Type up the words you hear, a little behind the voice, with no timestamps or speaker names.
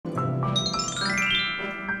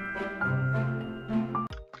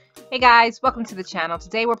Hey guys, welcome to the channel.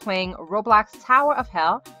 Today we're playing Roblox Tower of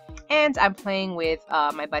Hell, and I'm playing with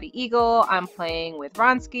my buddy Eagle. I'm playing with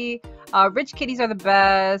Ronsky. Rich Kitties are the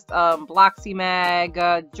best. Bloxy Mag,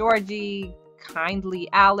 Georgie, Kindly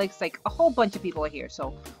Alex, like a whole bunch of people are here.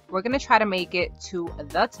 So we're gonna try to make it to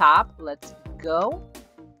the top. Let's go.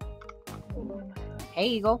 Hey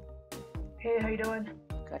Eagle. Hey, how you doing?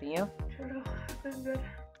 Good, and you? Sure, doing good.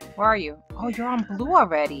 Where are you? Oh, you're on blue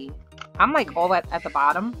already. I'm like all at the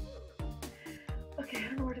bottom. Okay, I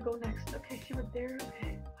don't know where to go next. Okay, she went there.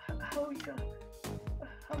 Okay, how are we going?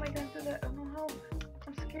 How am I gonna do that? I don't know how.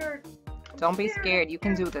 I'm scared. Don't be scared. You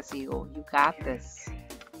can do this, Eagle. You got this.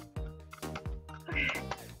 Okay.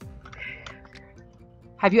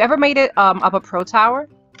 Have you ever made it up a pro tower?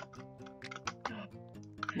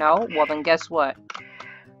 No? Well, then guess what?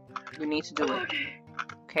 You need to do it.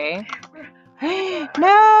 Okay?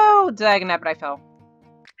 No! Dang it, but I fell.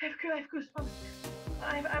 I have goosebumps.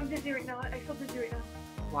 I'm dizzy right now. I feel dizzy right now.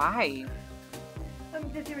 Why? I'm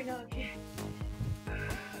dizzy right now. Okay.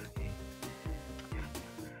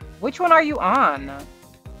 Which one are you on?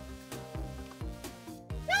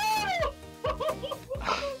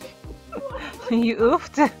 You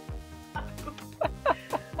oofed?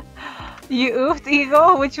 You oofed,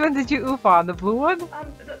 Eagle? Which one did you oof on? The blue one?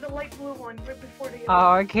 The light blue one, right before the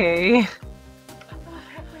Oh, okay.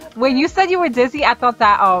 When you said you were dizzy, I thought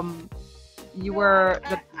that you were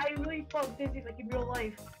I really felt dizzy, like in real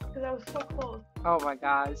life, because I was so close. Oh my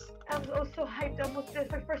gosh. I was so hyped.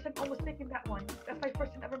 That's my first time almost making that one. That's my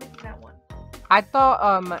first time ever making that one. I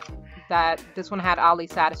thought that this one had oddly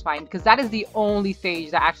satisfying because that is the only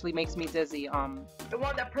stage that actually makes me dizzy. The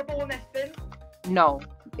one, that purple one that spins? No,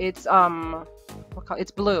 it's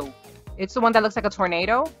it's blue. It's the one that looks like a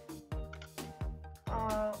tornado.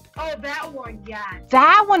 Oh, that one, yeah.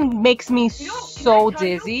 That one makes me so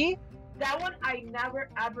dizzy. That one, I never,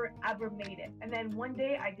 ever made it. And then one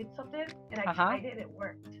day I did something, and I tried it, and it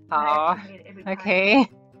worked. Oh, okay.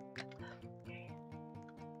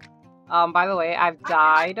 By the way, I've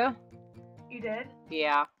died. You did?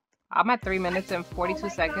 Yeah. I'm at 3 minutes and 42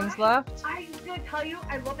 seconds left. I was gonna tell you,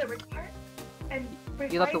 I love the red part. And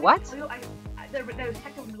you love the what? The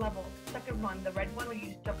second level, second one, the red one where you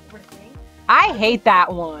just jump over the thing. I hate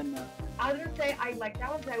that one. I was gonna say I like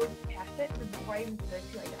that one, but I was past it, and before I even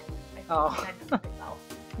started to, Oh.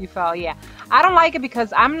 You fell, yeah. I don't like it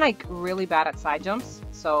because I'm like really bad at side jumps,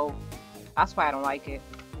 so that's why I don't like it.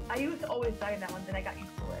 I used to always die in that one, then I got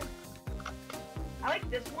used to it. I like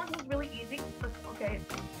this one, it was really easy. Okay,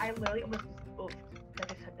 I literally almost just oofed. I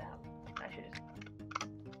just said that. I should just...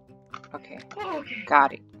 Okay. Oh, okay.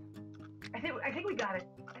 Got it. I think we got it.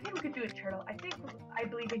 I think we could do it, Turtle. I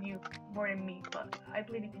believe in you more than me, but I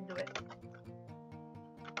believe you can do it.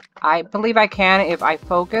 I believe I can if I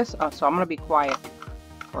focus. Oh, so I'm gonna be quiet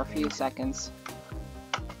for a few seconds.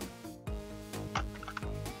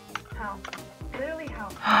 How? Literally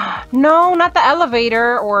how? No, not the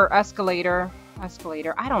elevator or escalator.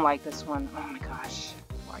 Escalator. I don't like this one. Oh my gosh.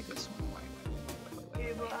 Why this one? Why?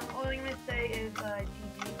 Okay, well, all I'm gonna say is GG.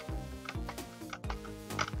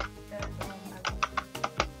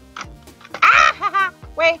 Ah!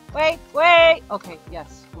 Wait! Okay,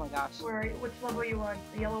 yes. Oh my gosh. Which level are you on?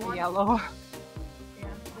 The yellow one? The yellow. Yeah,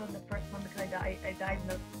 I'm still in the first one because I died in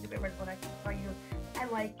the stupid red one. I saw you. I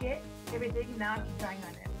like it. Everything. Now I keep dying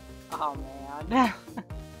on it. Oh man.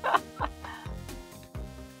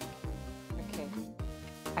 Okay.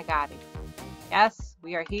 I got it. Yes,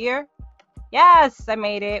 we are here. Yes, I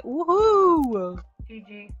made it. Woohoo!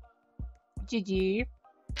 GG. GG.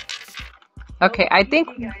 Okay, I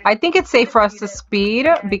think it's safe for us to speed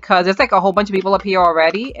because there's like a whole bunch of people up here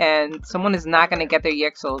already, and someone is not gonna get their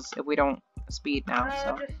EXOs if we don't speed now.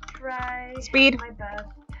 So just try speed. My best.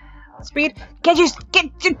 Speed. Get your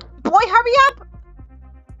boy, hurry up!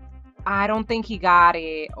 I don't think he got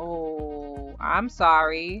it. Oh, I'm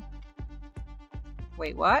sorry.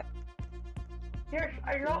 Wait, what?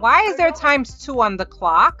 Why is there ×2 on the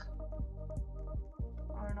clock?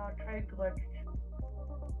 I don't know. Try to glitch.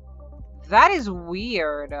 That is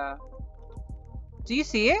weird. Do you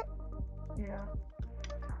see it? Yeah.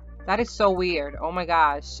 That is so weird. Oh my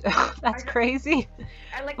gosh. That's crazy.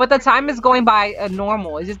 But the time is going by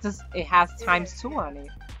normal. It's just it has ×2 on it.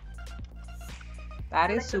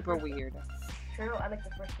 That is super weird. Sure, I like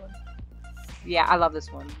the first one. Yeah, I love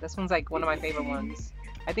this one. This one's like one of my favorite ones.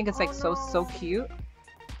 I think it's like so cute.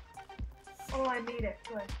 Oh, I made it.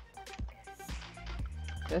 Good.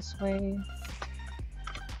 This way.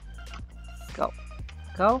 Go.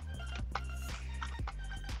 Go.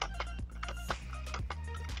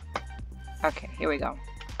 Okay, here we go.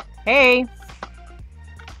 Hey!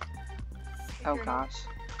 Oh gosh.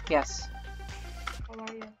 Yes. How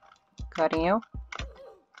are you? Good, and you?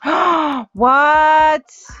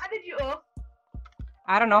 What? How did you oof?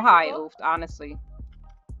 I don't know how I oofed, honestly.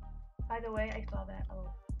 By the way, I saw that.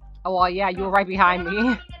 Oh. Oh, well, yeah, you were right behind me.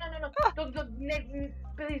 No. Don't,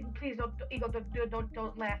 please, don't, Eagle,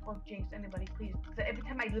 don't laugh or jinx anybody, please. Every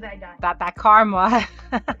time I do that, I die. That karma.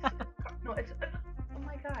 No, it's, oh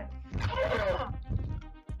my god.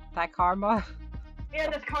 That karma. Yeah,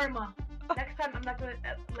 that's karma. Next time, I'm not gonna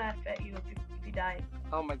laugh at you if you die.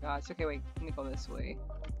 Oh my gosh. Okay, wait. Let me go this way.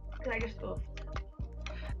 Cause I just oofed.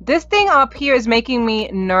 This thing up here is making me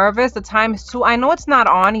nervous. The time is 2. I know it's not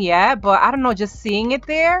on yet, but I don't know. Just seeing it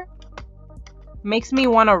there makes me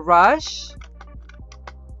want to rush.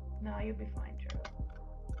 No, you'll be fine, Turtle.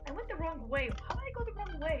 I went the wrong way. How did I go the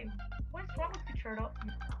wrong way? What's wrong with you, Turtle?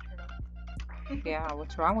 Turtle. Yeah,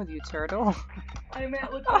 what's wrong with you, Turtle? I meant,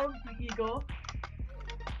 what's wrong with you, Eagle?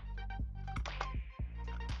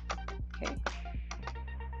 Okay.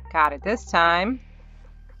 Got it this time.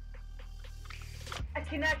 I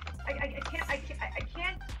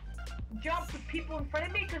can't jump with people in front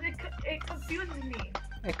of me because it confuses me.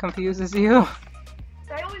 It confuses you?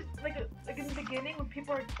 I always, like in the beginning when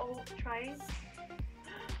people are all trying.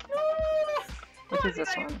 Which is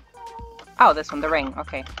this one? Oh, this one, the ring.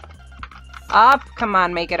 Okay. Up. Come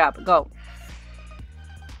on, make it up. Go.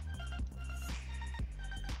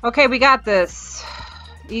 Okay, we got this.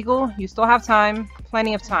 Eagle, you still have time.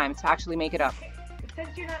 Plenty of time to actually make it up.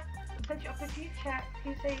 Since you're not, since you're up in chat,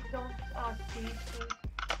 can you say don't speak, please?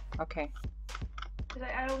 Okay. Because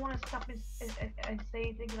I don't want to stop and say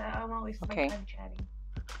anything because I don't want to waste my time chatting.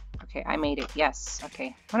 Okay, I made it. Yes. Okay.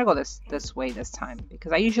 I'm gonna go this way this time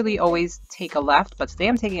because I usually always take a left, but today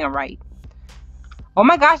I'm taking a right. Oh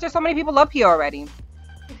my gosh, there's so many people up here already.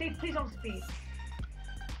 You say please don't speak.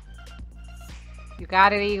 You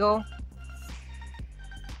got it, Eagle.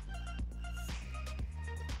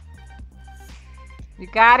 You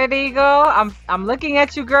got it, Eagle. I'm looking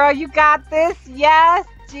at you, girl. You got this. Yes,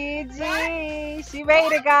 GG. She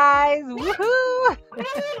made it, guys. Woohoo! Am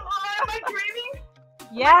I dreaming?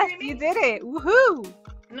 Yes, you did it. Woohoo!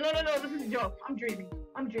 No. This is a joke. I'm dreaming.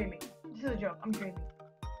 This is a joke. I'm dreaming.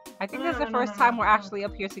 I think this is the first time we're actually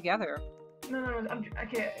up here together. No.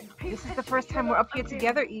 Okay. This is the first time we're up here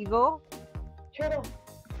together, Eagle. Turtle,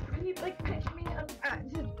 can you like pinch me?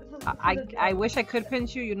 I wish I could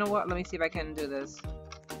pinch you. You know what? Let me see if I can do this.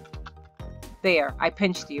 There, I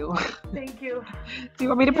pinched you. Thank you. Do you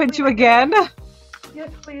want me to pinch you again?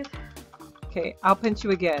 Yes, please. Okay, I'll pinch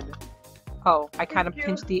you again. Oh, I kind of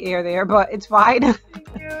pinched the air there, but it's fine.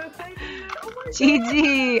 Thank you. Oh my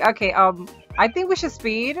GG. Okay, I think we should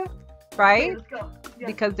speed, right? Okay, let's go. Yeah.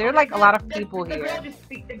 Because there are like a lot of people here.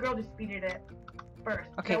 The girl just speeded it first.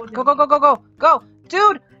 Okay, go,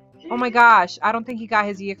 dude! Oh my gosh, I don't think he got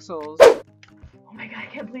his Yixels. Oh my god, I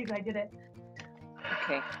can't believe I did it.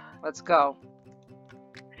 Okay, let's go.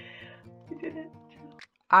 I did it.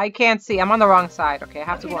 I can't see. I'm on the wrong side. Okay, I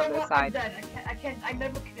have to go on this side.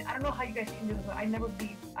 I don't know how you guys can do this, but I never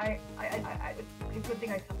beat. It's a good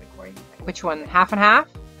thing I stopped recording. Which one? Half and half?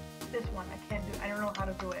 This one, I can't do. I don't know how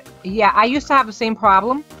to do it. Yeah, I used to have the same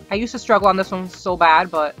problem. I used to struggle on this one so bad,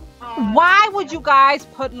 but why would you guys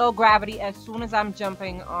put low gravity as soon as I'm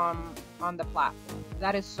jumping on the platform?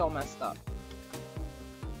 That is so messed up.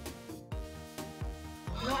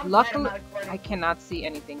 No, Luckily, I cannot see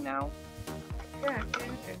anything now. Yeah,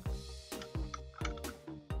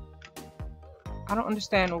 I don't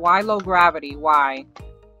understand why low gravity. Why?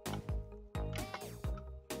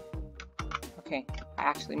 Okay, I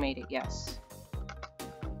actually made it. Yes.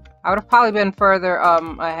 I would have probably been further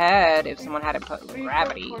ahead if someone hadn't put low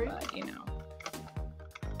gravity, but you know.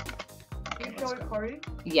 Okay, let's go.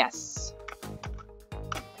 Yes.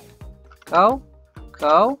 Go,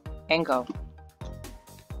 and go.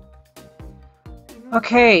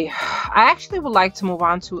 Okay, I actually would like to move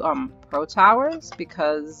on to Pro Towers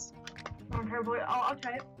because I'll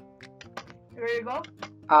try it. You ready to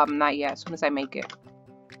go? Not yet. As soon as I make it.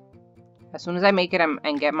 As soon as I make it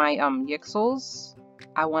and get my Yixels,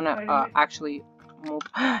 I wanna actually move.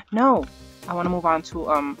 No, I wanna move on to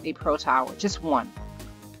a Pro Tower. Just one.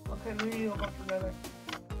 Okay, we need to go together.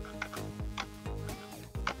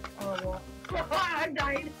 Oh well. I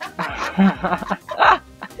died.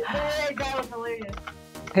 That was hilarious.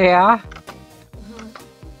 Yeah?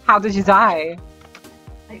 How did you die?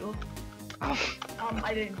 I oofed.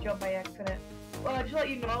 I didn't jump by accident. Well, just to let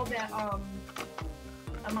you know that,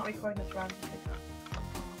 I'm not recording this round.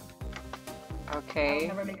 Okay.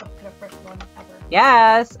 I'll never make up to the first one ever.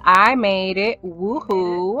 Yes, I made it.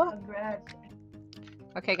 Woohoo. Congrats.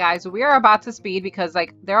 Okay, guys, we are about to speed because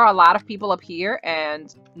like there are a lot of people up here,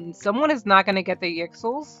 and someone is not gonna get their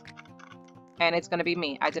yixels, and it's gonna be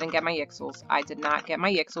me. I didn't get my yixels. I did not get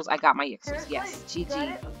my yixels. I got my yixels. Yes, You got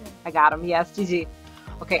GG. it? Okay. I got them. Yes, GG.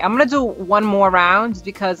 Okay, I'm gonna do one more round just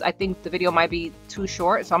because I think the video might be too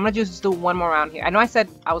short. So I'm gonna just do one more round here. I know I said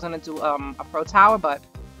I was gonna do a pro tower, but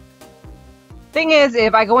thing is,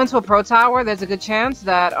 if I go into a pro tower, there's a good chance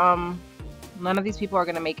that none of these people are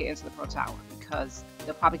gonna make it into the pro tower because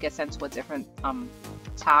they'll probably get sent to a different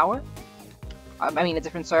tower. I mean, a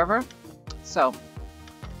different server. So,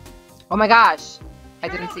 oh my gosh, I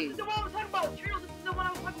didn't see. This is the one I was talking about. Turtle, this is the one I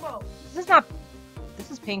was talking about. This is not.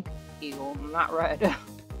 This is pink eagle, not red. Are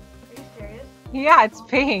you serious? Yeah, it's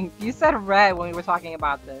pink. You said red when we were talking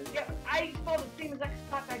about this. Yeah, I saw the same exact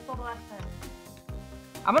spot that I saw the last time.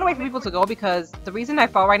 I'm gonna wait for people to go because the reason I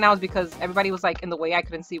fell right now is because everybody was like in the way. I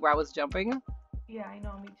couldn't see where I was jumping. Yeah, I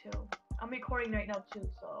know, me too. I'm recording right now too,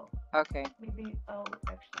 so Okay, maybe I'll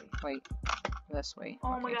actually. wait. This way. Oh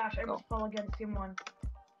my Okay, gosh, I go. just fell again, same one.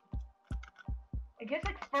 I guess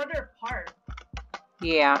like further apart.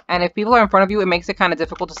 Yeah, and if people are in front of you, it makes it kind of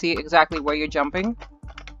difficult to see exactly where you're jumping.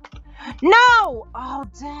 No! Oh,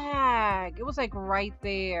 dag! It was like right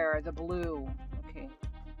there, the blue. Okay.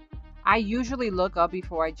 I usually look up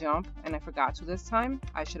before I jump, and I forgot to this time.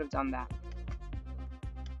 I should have done that.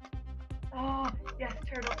 Oh, yes,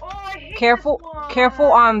 turtle. Oh, I hate Careful, this one. careful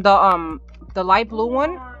on the light blue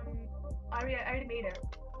one. I already made it.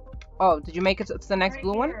 Oh, did you make it to the next Right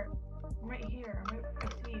blue one? here. I'm right here. I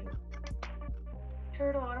see you.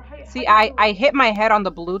 Turtle, See, I hit my head on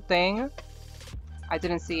the blue thing. I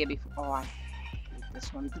didn't see it before. Oh, I hate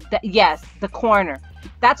this one. Yes, the corner.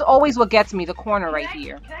 That's always what gets me, the corner right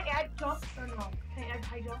here. Can I add jump or no? Can I add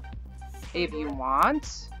high jump? If you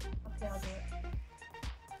want. Okay, I'll do it.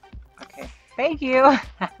 Okay. Thank you. You're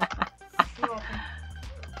welcome.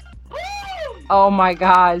 Oh my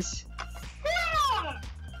gosh.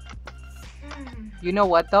 Mm. You know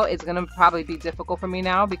what though? It's gonna probably be difficult for me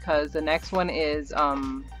now because the next one is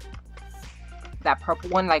that purple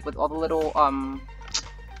one, like with all the little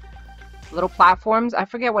little platforms. I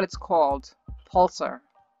forget what it's called. Pulsar.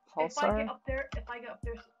 If I Pulsar? get up there,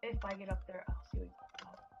 I'll see what.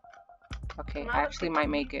 Okay, Now I the actually pink might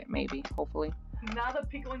one- make it, maybe, hopefully. Now the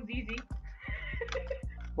pink one's easy.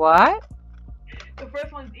 What? The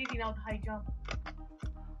first one's easy, now it's high jump.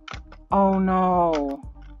 Oh no.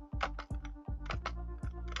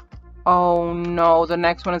 Oh no, the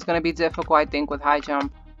next one is gonna be difficult, I think, with high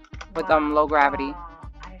jump. With low gravity.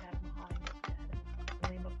 I have high instead.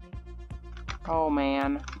 Blame of me. Oh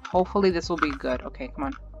man. Hopefully this will be good. Okay, come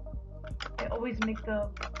on. I always make the.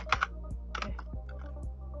 Okay.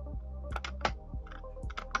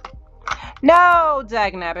 No,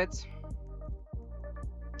 dag nabbit.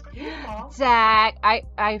 You fall. Dag, I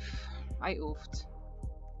oofed.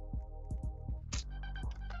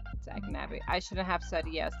 Dag nabbit. I shouldn't have said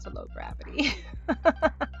yes to low gravity.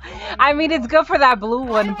 I mean, it's good for that blue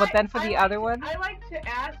one, but then for the other one. I like to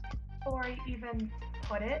ask before I even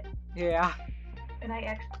put it, Yeah. and I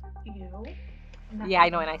asked you. not Yeah, I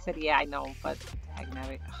know, you. and I said yeah, I know, but dag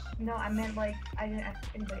nabbit. No, I meant like I didn't ask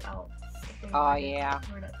anybody else. if they Oh, wanted. yeah.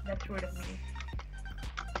 That's rude of me.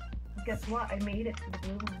 Guess what? I made it to the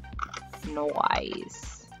blue one.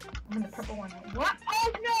 Nice. I'm in the purple one. What?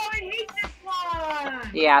 Oh no! I hate this one.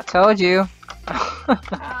 Yeah, I told you. Well,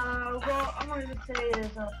 I'm going to say it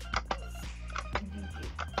is a GG.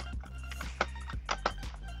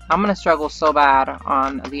 I'm gonna struggle so bad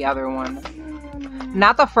on the other one.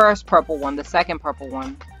 Not the first purple one, the second purple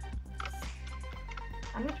one.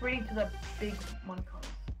 I'm just reading to the big one color.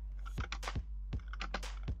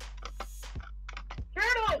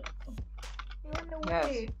 Turtle! You're in the Yes.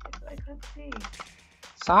 way. I couldn't see.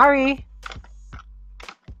 Sorry.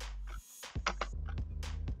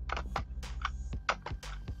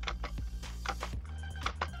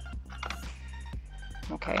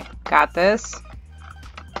 Okay, got this.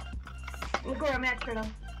 Look where I'm at, Turtle.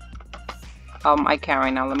 I can't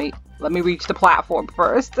right now. Let me reach the platform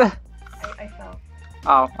first. I fell.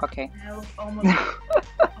 Oh, okay. And I was almost.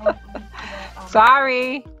 almost to the,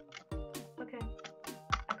 Sorry. Okay.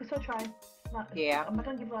 I could still try. Yeah. I'm not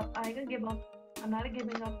gonna give up. I ain't gonna give up. I'm not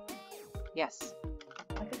giving up. Yes,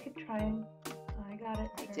 I could keep trying. I got it.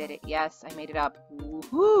 I did it. Yes, I made it up.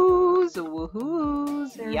 Woohoos,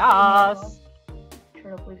 woohoos. Seriously, Yes.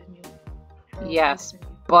 Turtle, please continue. Turtle, Yes. please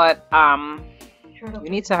continue. But Turtle, you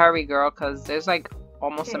need to hurry, girl, because there's like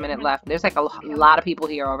almost Okay, a minute I'm left. There's like a lot of people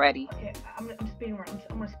here already. Okay, I'm speeding run.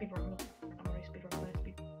 I'm gonna speed run. I'm gonna speed run.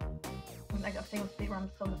 I'm saying speed run.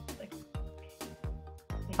 So like.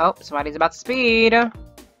 Oh, somebody's about to speed. Don't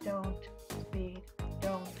speed. Don't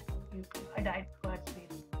died. Go ahead, Speed.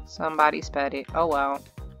 Somebody sped it. Oh well.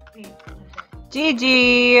 Speed. GG.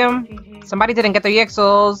 GG. Somebody didn't get their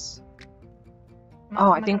Yixels.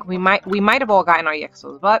 Oh, I think we might have all gotten our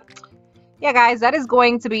Yixels, but yeah, guys, that is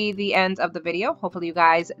going to be the end of the video. Hopefully you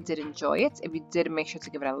guys did enjoy it. If you did, make sure to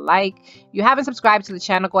give it a like. If you haven't subscribed to the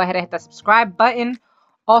channel, go ahead and hit that subscribe button.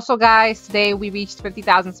 Also, guys, today we reached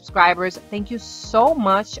 50,000 subscribers. Thank you so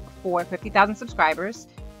much for 50,000 subscribers.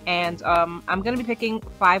 And I'm going to be picking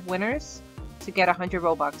 5 winners to get 100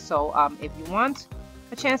 Robux. So if you want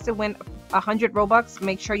a chance to win 100 Robux,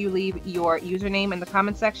 make sure you leave your username in the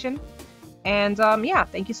comment section. And yeah,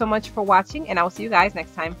 thank you so much for watching, and I will see you guys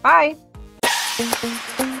next time. Bye!